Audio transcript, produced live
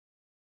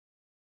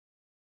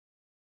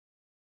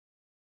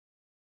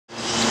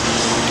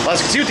As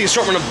you can see with the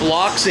assortment of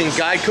blocks and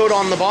guide coat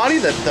on the body,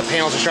 that the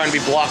panels are starting to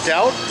be blocked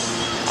out.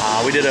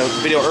 We did a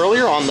video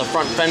earlier on the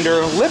front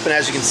fender lip, and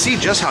as you can see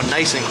just how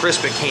nice and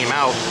crisp it came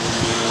out.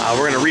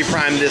 We're going to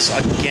reprime this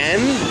again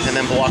and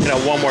then block it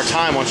out one more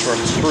time once we're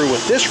through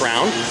with this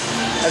round.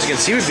 As you can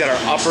see, we've got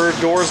our upper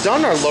doors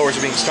done, our lowers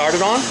are being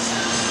started on.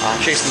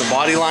 Chasing the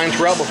body line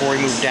throughout before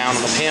we move down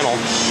on the panel.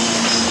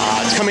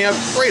 It's coming out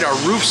great. Our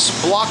roof's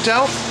blocked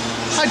out.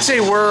 I'd say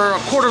we're a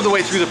quarter of the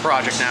way through the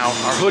project now.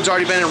 Our hood's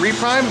already been in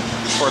reprime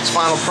for its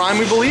final prime,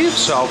 we believe,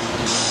 so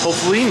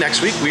hopefully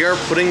next week we are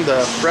putting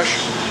the fresh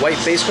white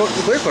base coat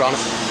and clear coat on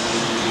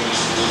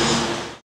it.